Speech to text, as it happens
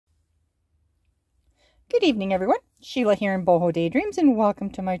Good evening, everyone. Sheila here in Boho Daydreams, and welcome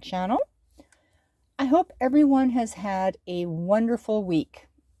to my channel. I hope everyone has had a wonderful week.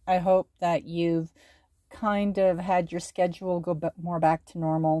 I hope that you've kind of had your schedule go more back to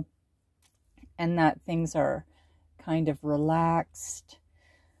normal and that things are kind of relaxed.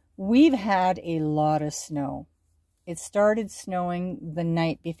 We've had a lot of snow. It started snowing the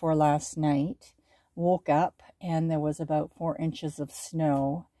night before last night. Woke up and there was about 4 inches of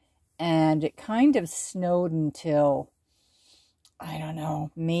snow. And it kind of snowed until, I don't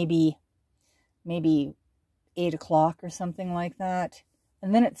know, maybe 8 o'clock or something like that.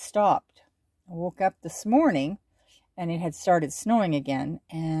 And then it stopped. I woke up this morning and it had started snowing again,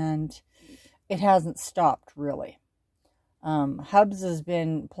 and it hasn't stopped really. Hubs has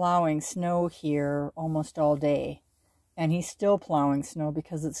been plowing snow here almost all day, and he's still plowing snow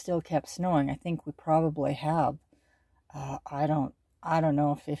because it still kept snowing. I think we probably have, I don't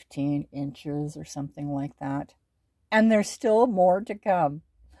know, 15 inches or something like that. And there's still more to come.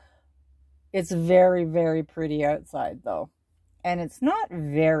 It's very, very pretty outside though. And it's not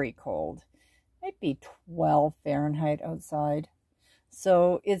very cold. It might be 12 Fahrenheit outside.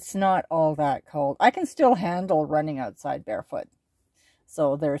 So it's not all that cold. I can still handle running outside barefoot.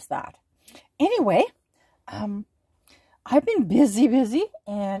 So there's that. Anyway, I've been busy,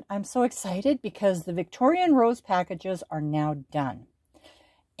 and I'm so excited because the Victorian Rose packages are now done.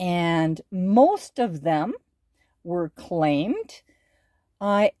 And most of them were claimed.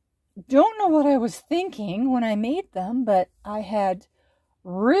 I don't know what I was thinking when I made them, but I had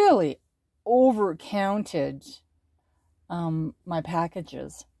really overcounted my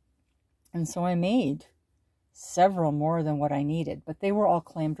packages. And so I made several more than what I needed, but they were all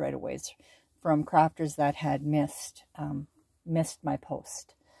claimed right away from crafters that had missed my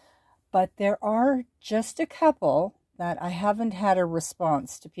post. But there are just a couple that I haven't had a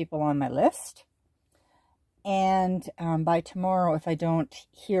response to people on my list. And by tomorrow, if I don't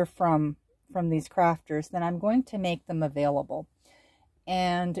hear from these crafters, then I'm going to make them available.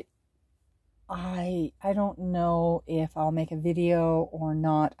 And I don't know if I'll make a video or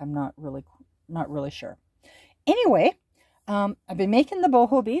not. I'm not really sure. Anyway, I've been making the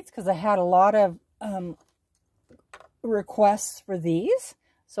boho beads because I had a lot of requests for these.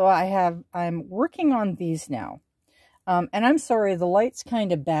 So I'm working on these now. And I'm sorry, the light's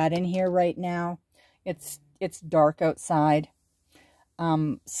kind of bad in here right now. It's dark outside.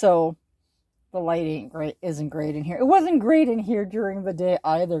 So the light isn't great in here. It wasn't great in here during the day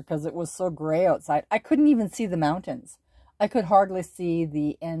either because it was so gray outside. I couldn't even see the mountains. I could hardly see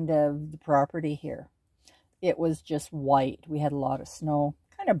the end of the property here. It was just white. We had a lot of snow,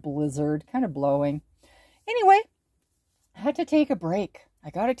 kind of blizzard, kind of blowing. Anyway, I had to take a break. I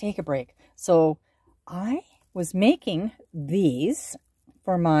got to take a break. So I was making these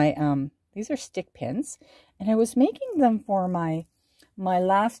for my, these are stick pins, and I was making them for my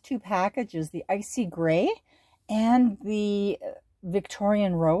last two packages, the Icy Gray and the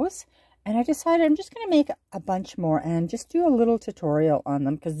Victorian Rose. And I decided I'm just going to make a bunch more and just do a little tutorial on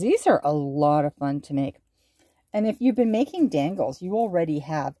them because these are a lot of fun to make. And if you've been making dangles, you already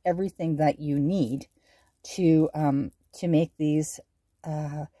have everything that you need to make these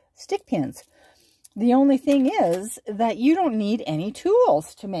stick pins. The only thing is that you don't need any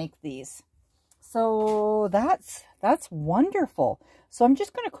tools to make these. So that's wonderful. So I'm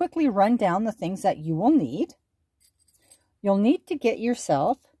just going to quickly run down the things that you will need. You'll need to get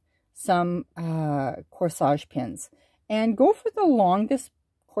yourself some corsage pins. And go for the longest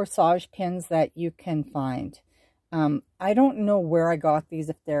corsage pins that you can find. I don't know where I got these,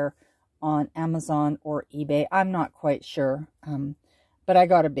 if they're on Amazon or eBay. I'm not quite sure. But I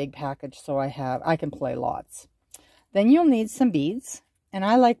got a big package, so I can play lots. Then you'll need some beads, and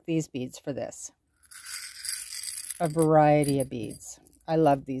I like these beads for this. A variety of beads. I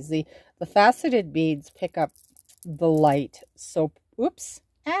love these. The faceted beads pick up the light so,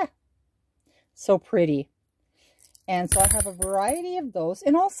 so pretty. And so I have a variety of those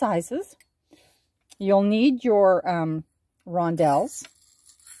in all sizes. You'll need your rondelles.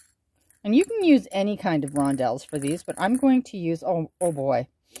 And you can use any kind of rondelles for these, but I'm going to use, oh boy,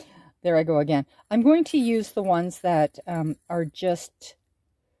 there I go again. I'm going to use the ones that are just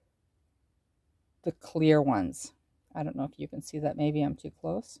the clear ones. I don't know if you can see that. Maybe I'm too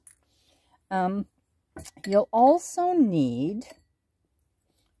close. You'll also need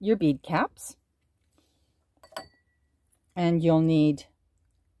your bead caps. And you'll need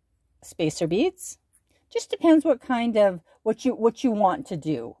spacer beads. Just depends what kind of, what you want to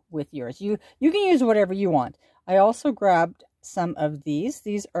do with yours. You can use whatever you want. I also grabbed some of these.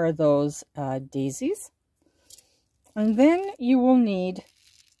 These are those daisies. And then you will need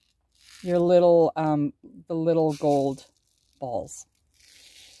your little, the little gold balls.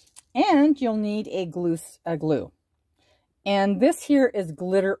 And you'll need a glue. And this here is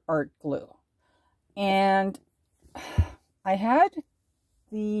glitter art glue. And I had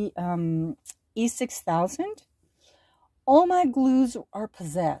the E6000. All my glues are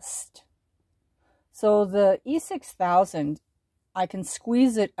possessed. So the E6000, I can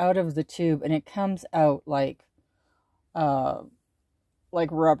squeeze it out of the tube and it comes out like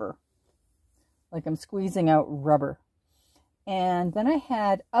rubber. Like I'm squeezing out rubber. And then I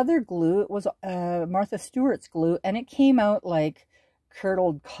had other glue. It was Martha Stewart's glue, and it came out like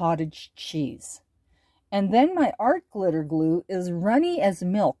curdled cottage cheese. And then my art glitter glue is runny as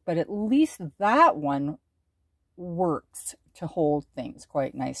milk, but at least that one works to hold things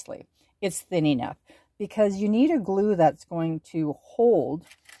quite nicely. It's thin enough, because you need a glue that's going to hold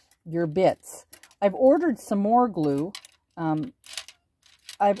your bits. I've ordered some more glue.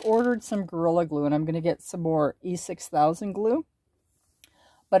 I've ordered some Gorilla Glue, and I'm going to get some more E6000 glue.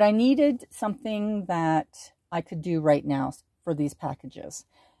 But I needed something that I could do right now for these packages.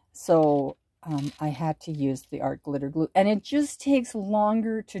 So I had to use the art glitter glue. And it just takes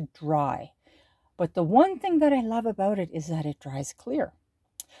longer to dry. But the one thing that I love about it is that it dries clear.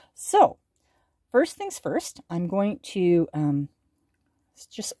 So first things first, I'm going to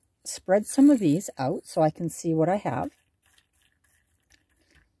just spread some of these out so I can see what I have.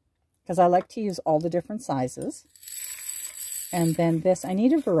 Because I like to use all the different sizes. And then this, I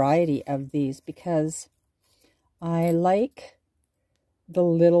need a variety of these because I like the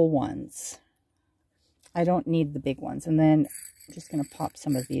little ones. I don't need the big ones. And then I'm just going to pop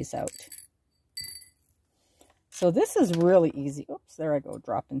some of these out. So this is really easy. Oops, there I go,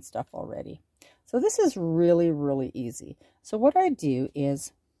 dropping stuff already. So this is really, really easy. So what I do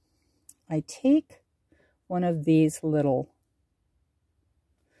is I take one of these little,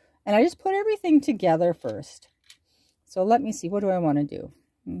 and I just put everything together first. So let me see, what do I want to do?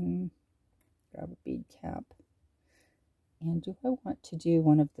 Grab a bead cap. And do I want to do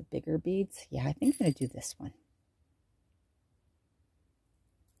one of the bigger beads? Yeah, I think I'm going to do this one.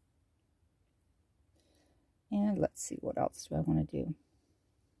 And let's see, what else do I want to do?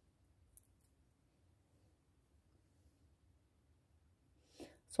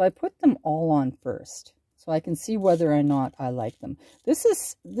 So I put them all on first, so I can see whether or not I like them. This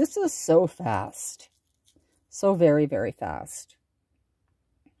is so fast. So very, very fast.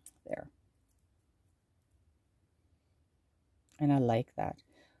 There. And I like that.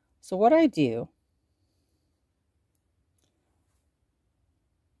 So what I do,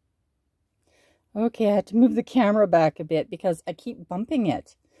 okay, I had to move the camera back a bit because I keep bumping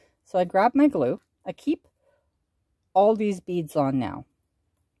it. So I grab my glue. I keep all these beads on now.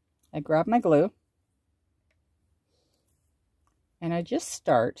 I grab my glue and I just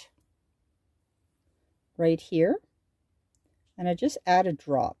start right here, and I just add a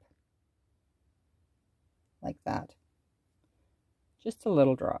drop like that, just a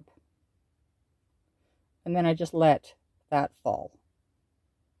little drop, and then I just let that fall.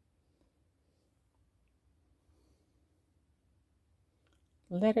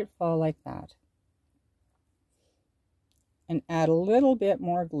 Let it fall like that, and add a little bit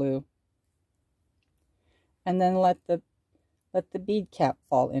more glue, and then let the bead cap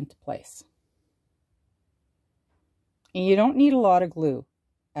fall into place. And you don't need a lot of glue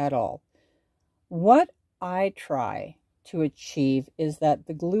at all. What I try to achieve is that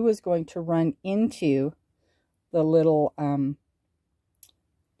the glue is going to run into the little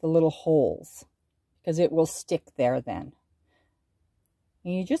holes, because it will stick there then.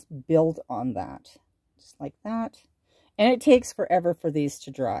 And you just build on that, just like that. And it takes forever for these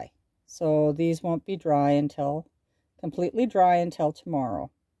to dry. So these won't be completely dry until tomorrow.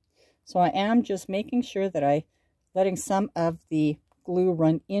 So I am just making sure that letting some of the glue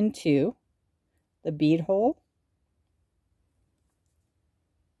run into the bead hole.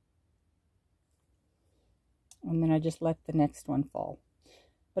 And then I just let the next one fall.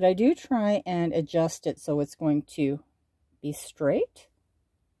 But I do try and adjust it so it's going to be straight.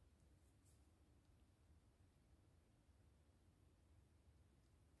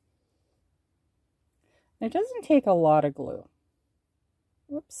 It doesn't take a lot of glue.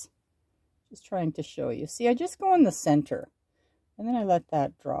 Whoops. Just trying to show you. See, I just go in the center and then I let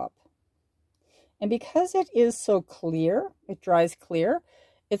that drop. And because it is so clear, it dries clear,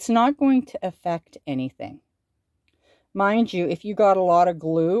 it's not going to affect anything. Mind you, if you got a lot of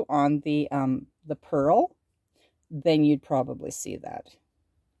glue on the pearl, then you'd probably see that.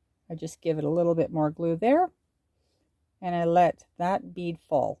 I just give it a little bit more glue there, and I let that bead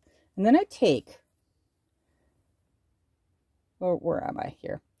fall. And then I take, where am I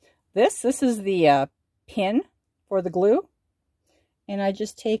here? This is the pin for the glue. And I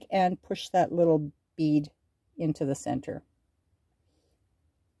just take and push that little bead into the center.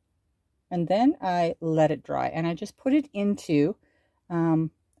 And then I let it dry. And I just put it into,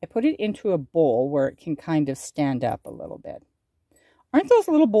 a bowl where it can kind of stand up a little bit. Aren't those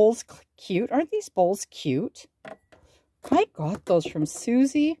little bowls cute? Aren't these bowls cute? I got those from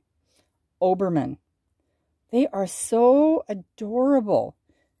Susie Oberman. They are so adorable.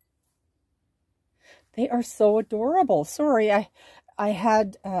 They are so adorable. Sorry, I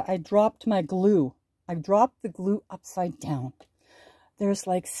dropped my glue. I dropped the glue upside down. There's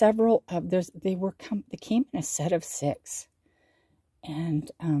like several they came in a set of 6. And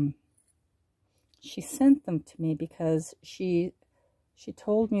she sent them to me because she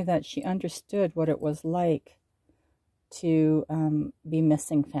told me that she understood what it was like to be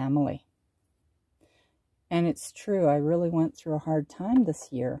missing family. And it's true. I really went through a hard time this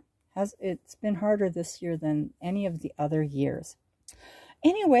year. It's been harder this year than any of the other years.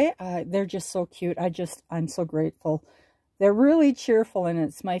 Anyway, they're just so cute. I'm so grateful. They're really cheerful, and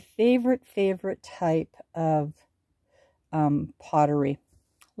it's my favorite type of pottery.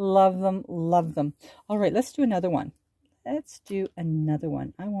 Love them, love them. All right, let's do another one. Let's do another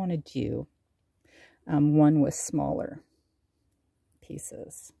one. I want to do one with smaller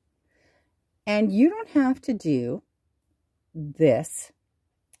pieces. And you don't have to do this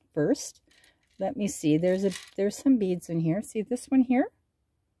first. Let me see. There's some beads in here. See this one here?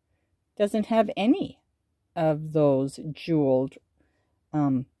 Doesn't have any of those jeweled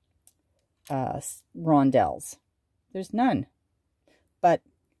rondelles. There's none. But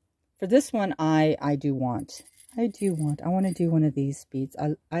for this one, I want to do one of these beads.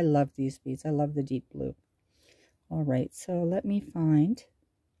 I love these beads. I love the deep blue. All right, so let me find.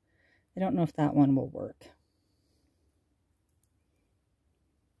 I don't know if that one will work.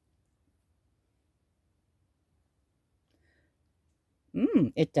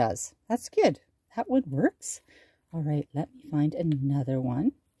 It does. That's good. That one works. All right, let me find another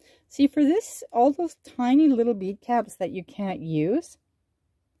one. See, for this, all those tiny little bead caps that you can't use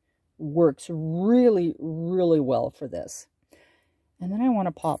works really, really well for this. And then I want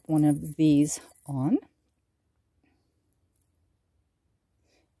to pop one of these on.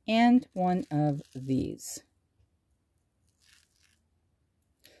 And one of these.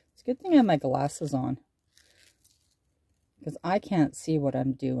 It's a good thing I have my glasses on, because I can't see what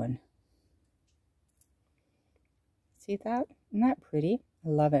I'm doing. See that? Isn't that pretty? I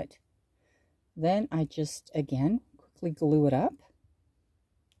love it. Then I just, again, quickly glue it up.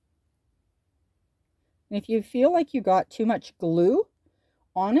 And if you feel like you got too much glue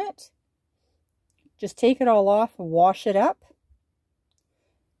on it, just take it all off and wash it up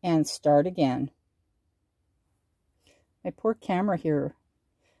and start again. My poor camera here.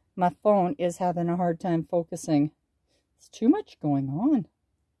 My phone is having a hard time focusing. It's too much going on.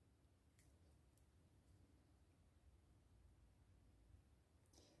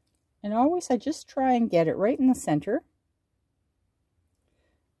 And always I just try and get it right in the center.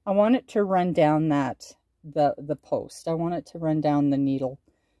 I want it to run down the post. I want it to run down the needle,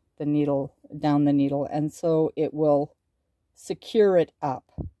 down the needle, and so it will secure it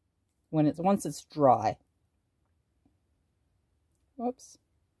up once it's dry. Whoops.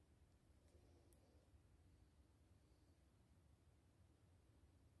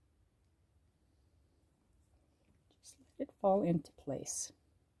 Just let it fall into place.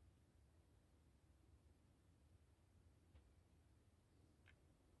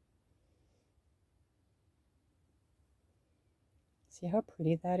 See how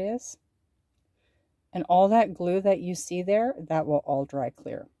pretty that is? And all that glue that you see there, that will all dry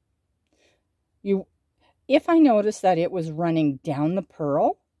clear. If I noticed that it was running down the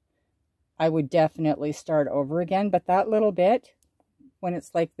pearl, I would definitely start over again. But that little bit, when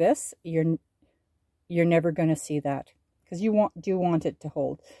it's like this, you're never going to see that, because you do want it to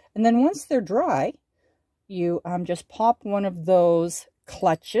hold. And then once they're dry, you just pop one of those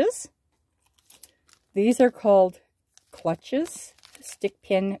clutches. These are called clutches, stick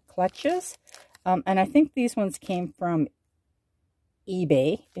pin clutches. And I think these ones came from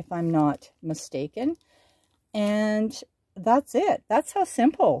eBay, if I'm not mistaken. And that's it. That's how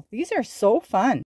simple. These are so fun.